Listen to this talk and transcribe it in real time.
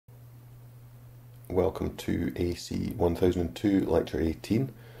welcome to AC 1002 Lecture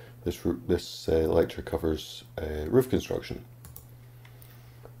 18. This lecture covers roof construction.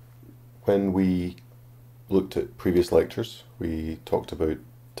 When we looked at previous lectures, we talked about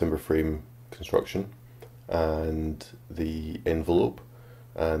timber frame construction and the envelope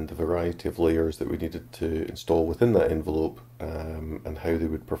and the variety of layers that we needed to install within that envelope and how they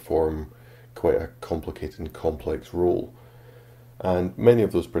would perform quite a complicated and complex role. And many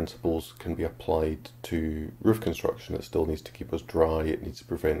of those principles can be applied to roof construction. It still needs to keep us dry, it needs to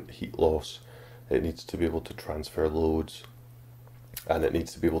prevent heat loss, it needs to be able to transfer loads, and it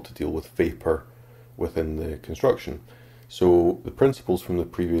needs to be able to deal with vapour within the construction. So the principles from the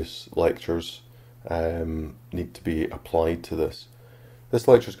previous lectures need to be applied to this. This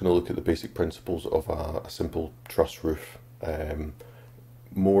lecture is going to look at the basic principles of a simple truss roof,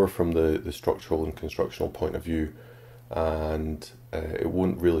 more from the structural and constructional point of view, and it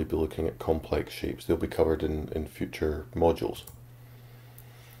won't really be looking at complex shapes. They'll be covered in future modules.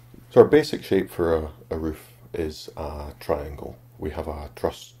 So our basic shape for a roof is a triangle. We have a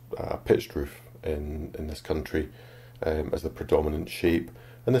pitched roof in this country as the predominant shape,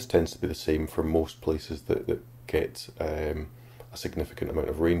 and this tends to be the same for most places that get a significant amount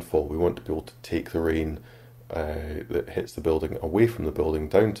of rainfall. We want to be able to take the rain that hits the building away from the building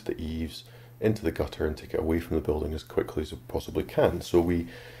down to the eaves, into the gutter, and take it away from the building as quickly as we possibly can. So we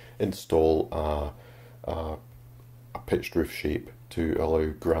install a pitched roof shape to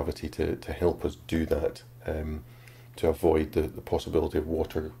allow gravity to help us do that, to avoid the possibility of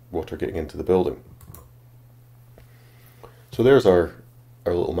water getting into the building. So there's our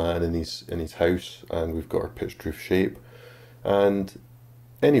little man in his house, and we've got our pitched roof shape. And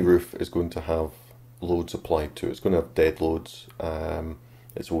any roof is going to have loads applied to it. It's going to have dead loads,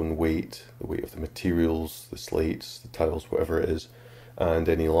 its own weight, the weight of the materials, the slates, the tiles, whatever it is, and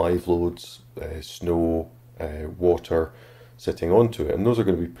any live loads, snow, water sitting onto it. And those are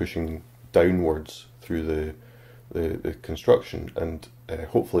going to be pushing downwards through the construction and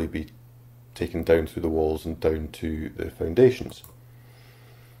hopefully be taken down through the walls and down to the foundations.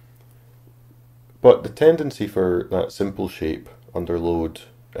 But the tendency for that simple shape under load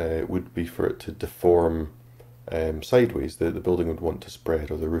would be for it to deform sideways. The building would want to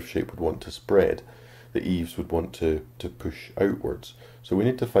spread, or the roof shape would want to spread. The eaves would want to push outwards. So we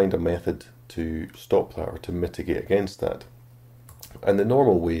need to find a method to stop that or to mitigate against that. And the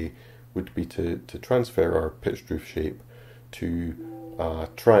normal way would be to transfer our pitched roof shape to a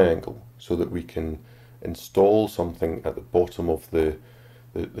triangle, so that we can install something at the bottom of the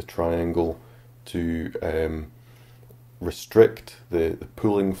triangle to restrict the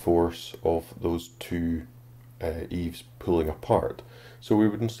pulling force of those two eaves pulling apart. So we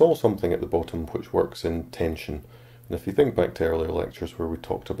would install something at the bottom which works in tension. And if you think back to earlier lectures where we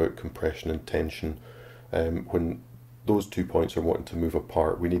talked about compression and tension, when those 2 points are wanting to move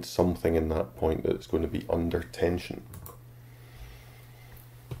apart, we need something in that point that's going to be under tension.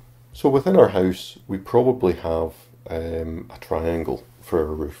 So within our house we probably have a triangle for a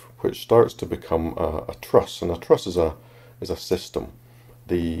roof, which starts to become a truss, and a truss is a system.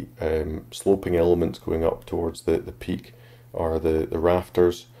 The sloping elements going up towards the peak are the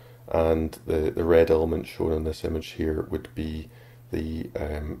rafters, and the red element shown in this image here would be the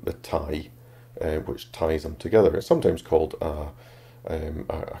tie, which ties them together. It's sometimes called a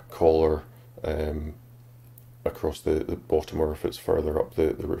collar across the bottom, or if it's further up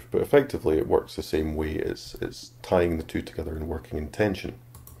the roof, but effectively it works the same way. It's tying the two together and working in tension.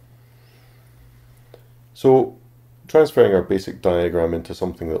 So transferring our basic diagram into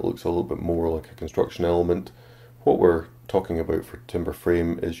something that looks a little bit more like a construction element, what we're talking about for timber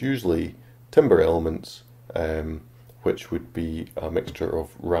frame is usually timber elements, which would be a mixture of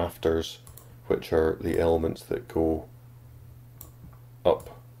rafters, which are the elements that go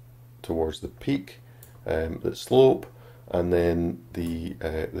up towards the peak, that slope, and then the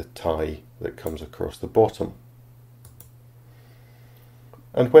tie that comes across the bottom.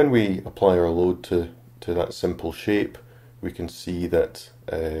 And when we apply our load to that simple shape, we can see that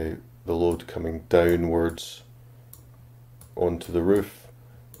the load coming downwards onto the roof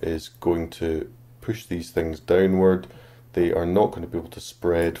is going to push these things downward. They are not going to be able to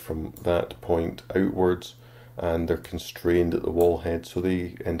spread from that point outwards, and they're constrained at the wall head, so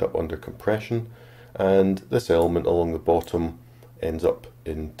they end up under compression, and this element along the bottom ends up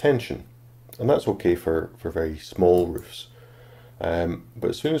in tension. And that's okay for very small roofs. But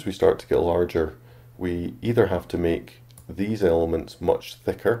as soon as we start to get larger, we either have to make these elements much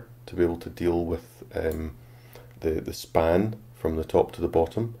thicker to be able to deal with the span from the top to the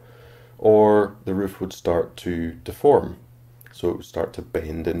bottom, or the roof would start to deform. so it would start to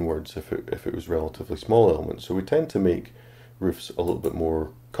bend inwards if it was relatively small elements. So we tend to make roofs a little bit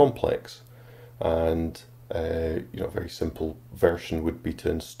more complex, and a very simple version would be to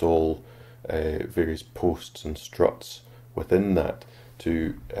install various posts and struts within that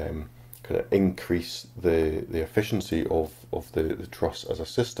to kind of increase the efficiency of the truss as a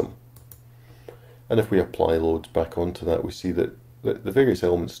system. And if we apply loads back onto that, we see that the various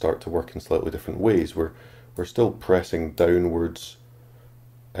elements start to work in slightly different ways. We're still pressing downwards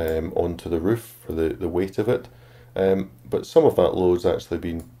onto the roof for the weight of it, but some of that load's actually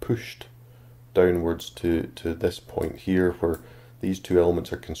being pushed downwards to this point here, where these two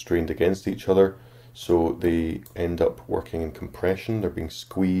elements are constrained against each other, so they end up working in compression. They're being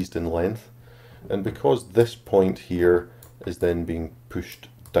squeezed in length, and because this point here is then being pushed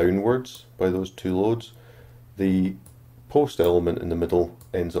downwards by those two loads, the post element in the middle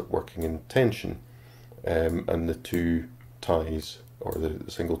ends up working in tension, and the two ties, or the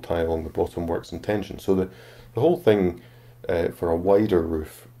single tie along the bottom, works in tension. So the whole thing for a wider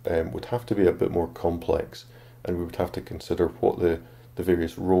roof would have to be a bit more complex, and we would have to consider what the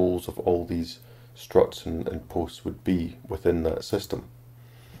various roles of all these struts and posts would be within that system.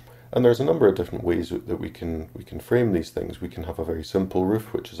 And there's a number of different ways that we can frame these things. We can have a very simple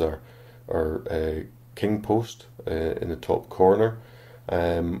roof, which is our king post in the top corner,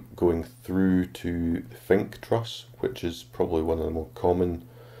 going through to the fink truss, which is probably one of the more common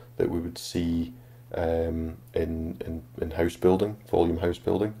that we would see in house building, volume house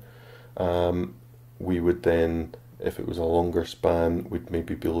building. We would then, if it was a longer span, we'd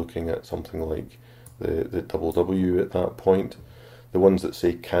maybe be looking at something like the double W at that point. The ones that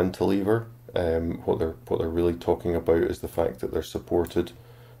say cantilever, what they're really talking about is the fact that they're supported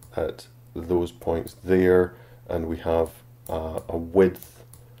at those points there, and we have a width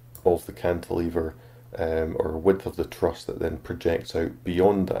of the cantilever or a width of the truss that then projects out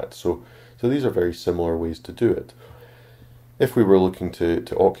beyond that. So these are very similar ways to do it. If we were looking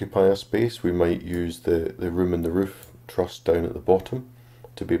to occupy a space, we might use the room in the roof truss down at the bottom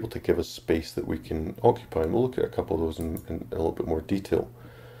to be able to give us space that we can occupy, and we'll look at a couple of those in a little bit more detail.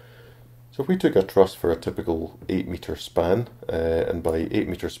 So if we took a truss for a typical 8-metre span, and by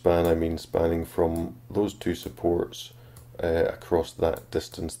 8-metre span I mean spanning from those two supports across that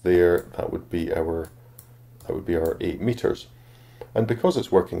distance there, that would be our 8 metres. And because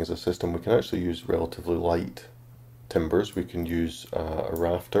it's working as a system, we can actually use relatively light timbers. We can use a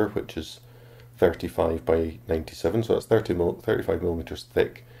rafter, which is 35 by 97, so that's 35 millimeters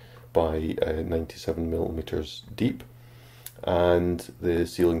thick by 97 millimeters deep, and the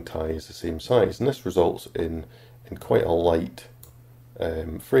ceiling tie is the same size, and this results in quite a light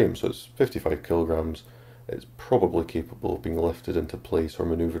frame. So it's 55 kilograms. It's probably capable of being lifted into place or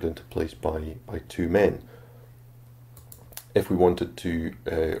maneuvered into place by two men. If we wanted to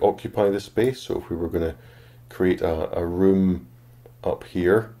occupy the space, so if we were going to create a room up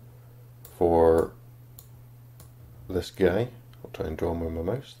here for this guy, I'll try and draw him with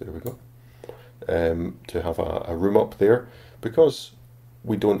my mouse, there we go, to have a room up there, because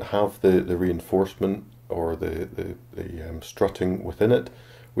we don't have the reinforcement or the strutting within it,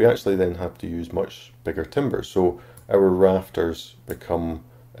 we actually then have to use much bigger timbers. So our rafters become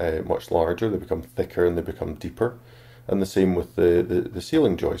much larger, they become thicker and they become deeper. And the same with the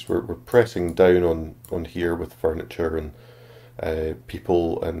ceiling joists. We're pressing down on here with furniture and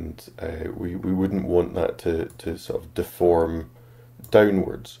people, and we wouldn't want that to sort of deform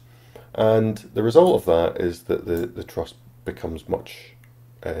downwards. And the result of that is that the truss becomes much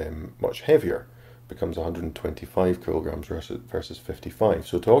heavier, becomes 125 kilograms versus 55.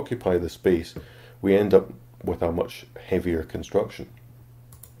 So to occupy the space, we end up with a much heavier construction.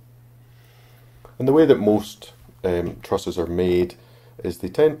 And the way that most trusses are made is they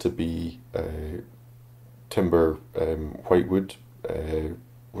tend to be timber whitewood,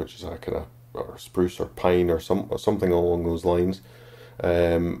 which is a kind of or spruce or pine or something along those lines.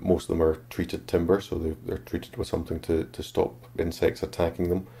 Most of them are treated timber, so they're treated with something to stop insects attacking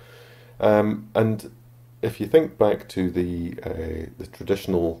them. And if you think back to the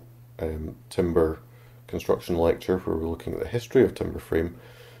traditional timber construction lecture, where we're looking at the history of timber frame,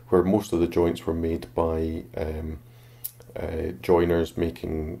 where most of the joints were made by joiners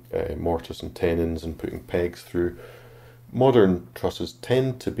making mortise and tenons and putting pegs through, modern trusses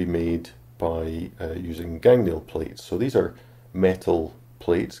tend to be made by using gangnail plates. So these are metal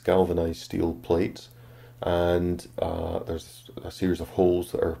plates, galvanized steel plates, and there's a series of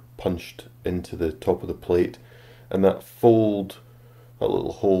holes that are punched into the top of the plate, and that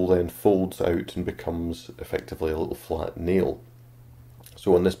little hole then folds out and becomes effectively a little flat nail.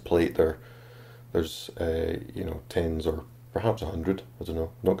 So on this plate there's tens or perhaps 100, I don't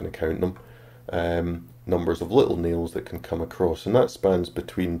know, not going to count them, numbers of little nails that can come across, and that spans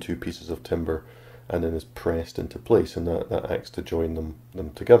between two pieces of timber and then is pressed into place, and that acts to join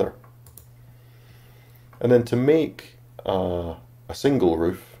them together. And then to make a single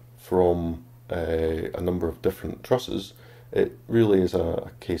roof from a number of different trusses, it really is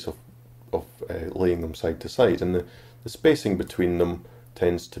a case of laying them side to side, and the spacing between them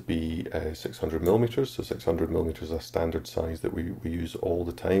tends to be 600 millimeters. So 600 millimeters is a standard size that we use all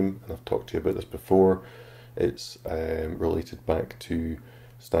the time, and I've talked to you about this before. It's related back to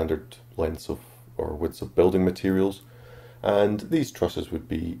standard lengths of or widths of building materials, and these trusses would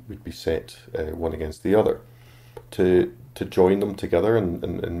be set one against the other to join them together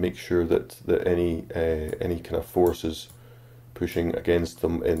and make sure that any kind of forces pushing against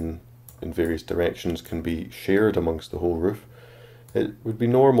them in various directions can be shared amongst the whole roof. It would be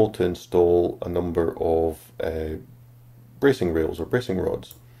normal to install a number of bracing rails or bracing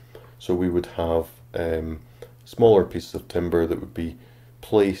rods. So we would have smaller pieces of timber that would be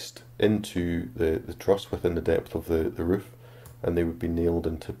placed into the truss within the depth of the roof, and they would be nailed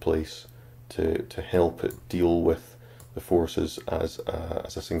into place to help it deal with the forces as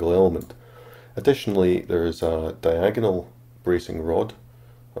a single element. Additionally, there is a diagonal bracing rod.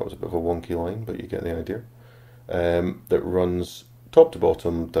 That was a bit of a wonky line, but you get the idea. That runs top to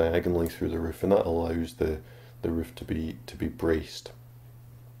bottom diagonally through the roof, and that allows the roof to be braced.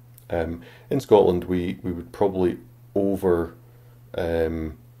 In Scotland, we would probably or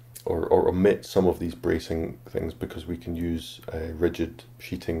omit some of these bracing things because we can use rigid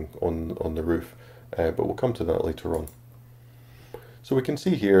sheeting on the roof, but we'll come to that later on. So we can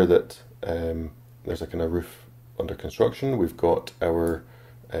see here that there's a kind of roof under construction. We've got our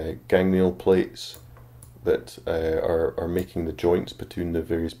gang nail plates that are making the joints between the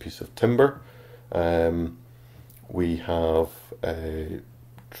various pieces of timber. We have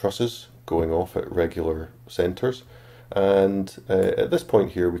trusses going off at regular centres, and at this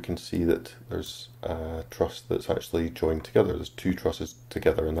point here we can see that there's a truss that's actually joined together. There's two trusses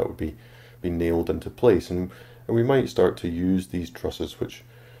together, and that would be nailed into place, and we might start to use these trusses, which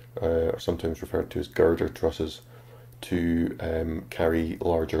are sometimes referred to as girder trusses, to carry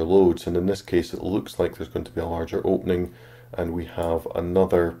larger loads. And in this case it looks like there's going to be a larger opening, and we have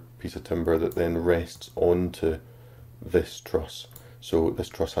another piece of timber that then rests onto this truss. So this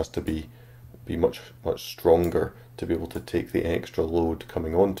truss has to be much stronger to be able to take the extra load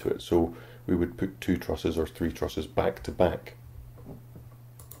coming onto it. So we would put two trusses or three trusses back to back.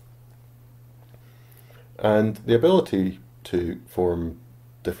 And the ability to form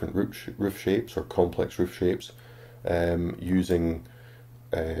different roof shapes or complex roof shapes using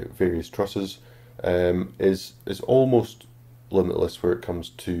various trusses is almost limitless where it comes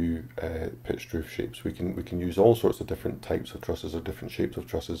to pitched roof shapes. We can use all sorts of different types of trusses or different shapes of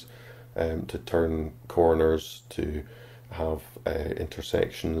trusses to turn corners, to have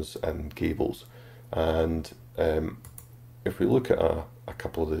intersections and gables. And if we look at a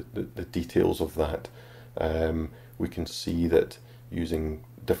couple of the details of that, we can see that using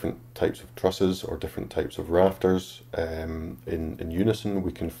different types of trusses or different types of rafters in unison,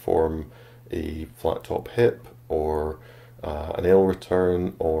 we can form a flat top hip or an L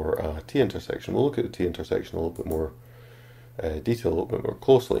return or a T intersection. We'll look at the T intersection a little bit more detail, a little bit more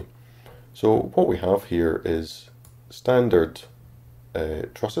closely. So what we have here is standard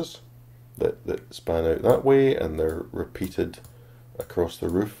trusses that span out that way, and they're repeated across the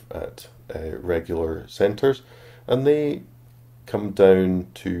roof at regular centres, and they come down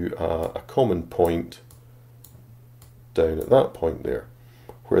to a common point down at that point there,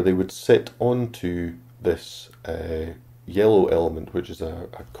 where they would sit onto this yellow element, which is a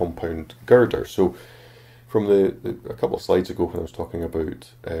compound girder. So from a couple of slides ago when I was talking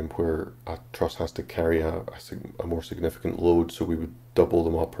about where a truss has to carry a more significant load, so we would double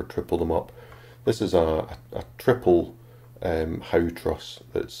them up or triple them up, this is a triple howe truss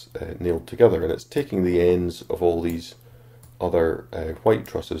that's nailed together, and it's taking the ends of all these other white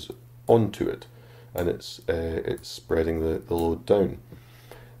trusses onto it, and it's spreading the load down.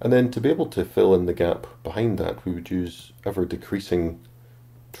 And then to be able to fill in the gap behind that, we would use ever decreasing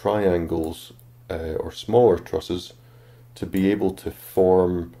triangles or smaller trusses to be able to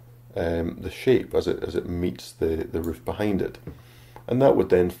form the shape as it meets the roof behind it. And that would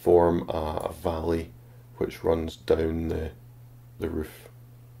then form a valley which runs down the roof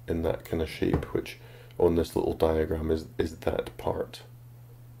in that kind of shape, which on this little diagram is that part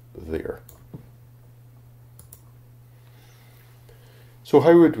there. So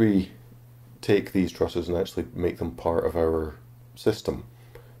how would we take these trusses and actually make them part of our system?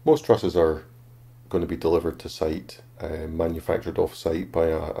 Most trusses are going to be delivered to site, manufactured off site by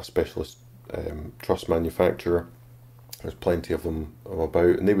a specialist truss manufacturer. There's plenty of them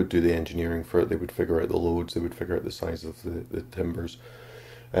about, and they would do the engineering for it. They would figure out the loads, they would figure out the size of the timbers,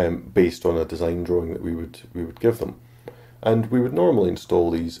 based on a design drawing that we would give them. And we would normally install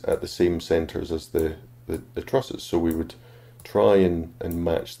these at the same centres as the trusses, so we would try and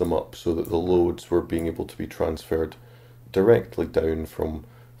match them up so that the loads were being able to be transferred directly down from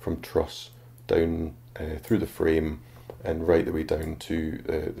truss down through the frame and right the way down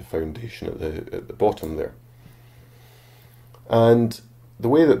to the foundation at the bottom there. And the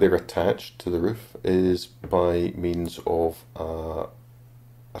way that they're attached to the roof is by means of a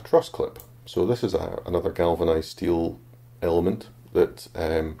truss clip. So this is another galvanized steel element that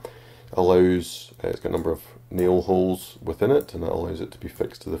allows, it's got a number of nail holes within it, and that allows it to be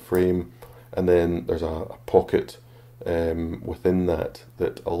fixed to the frame. And then there's a pocket within that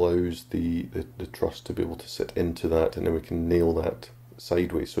allows the truss to be able to sit into that, and then we can nail that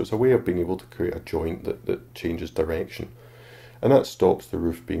sideways. So it's a way of being able to create a joint that changes direction. And that stops the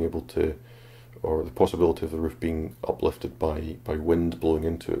roof being able to, or the possibility of the roof being uplifted by wind blowing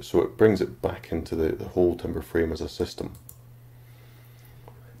into it. So it brings it back into the whole timber frame as a system.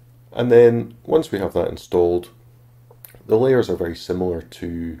 And then once we have that installed, the layers are very similar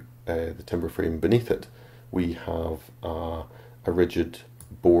to the timber frame beneath it. We have a rigid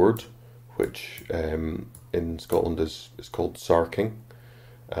board, which in Scotland is called sarking,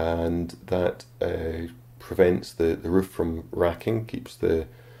 and that prevents the roof from racking, keeps the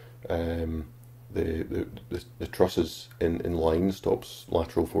trusses in line, stops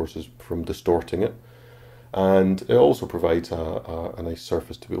lateral forces from distorting it, and it also provides a nice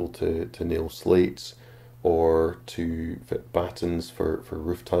surface to be able to nail slates, or to fit battens for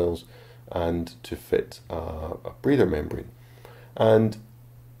roof tiles, and to fit a breather membrane. And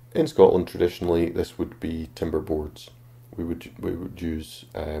in Scotland traditionally this would be timber boards. We would use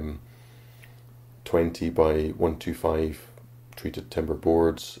 20 by 125 treated timber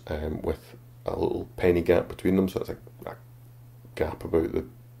boards with a little penny gap between them, so it's a gap about the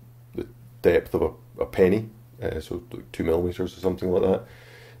depth of a penny, so 2 millimeters or something like that,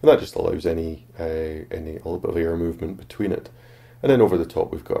 and that just allows a little bit of air movement between it. And then over the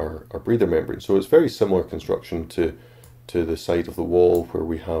top we've got our breather membrane. So it's very similar construction to the side of the wall, where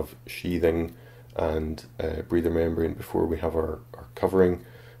we have sheathing and breather membrane before we have our covering.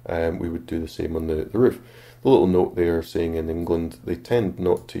 We would do the same on the roof. The little note there saying in England they tend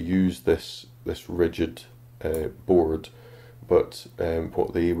not to use this rigid board, but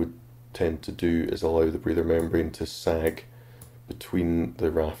what they would tend to do is allow the breather membrane to sag between the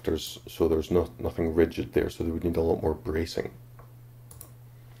rafters, so there's nothing rigid there, so they would need a lot more bracing.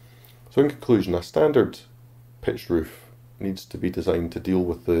 So in conclusion, a standard pitched roof needs to be designed to deal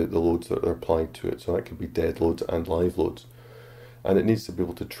with the loads that are applied to it. So that could be dead loads and live loads. And it needs to be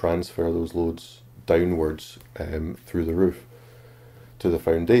able to transfer those loads downwards through the roof to the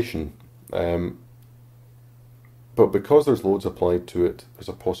foundation. But because there's loads applied to it, there's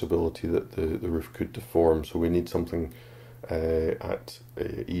a possibility that the roof could deform. So we need something at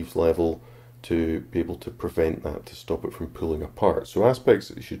eaves level to be able to prevent that, to stop it from pulling apart. So aspects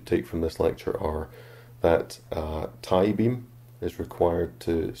that you should take from this lecture are that tie beam is required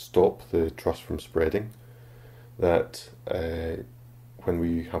to stop the truss from spreading, that when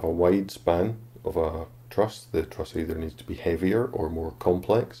we have a wide span of a truss, the truss either needs to be heavier or more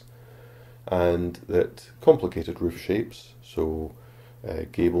complex, and that complicated roof shapes, so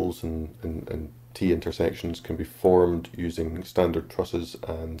gables and T-intersections, can be formed using standard trusses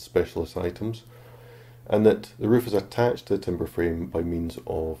and specialist items, and that the roof is attached to the timber frame by means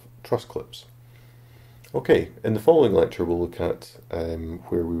of truss clips. Okay, in the following lecture we'll look at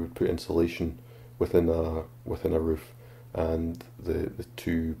where we would put insulation within a roof, and the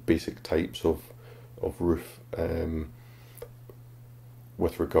two basic types of roof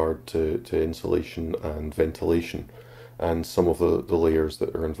with regard to insulation and ventilation, and some of the layers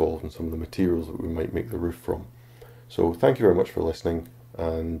that are involved and some of the materials that we might make the roof from. So thank you very much for listening,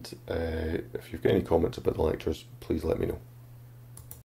 and if you've got any comments about the lectures, please let me know.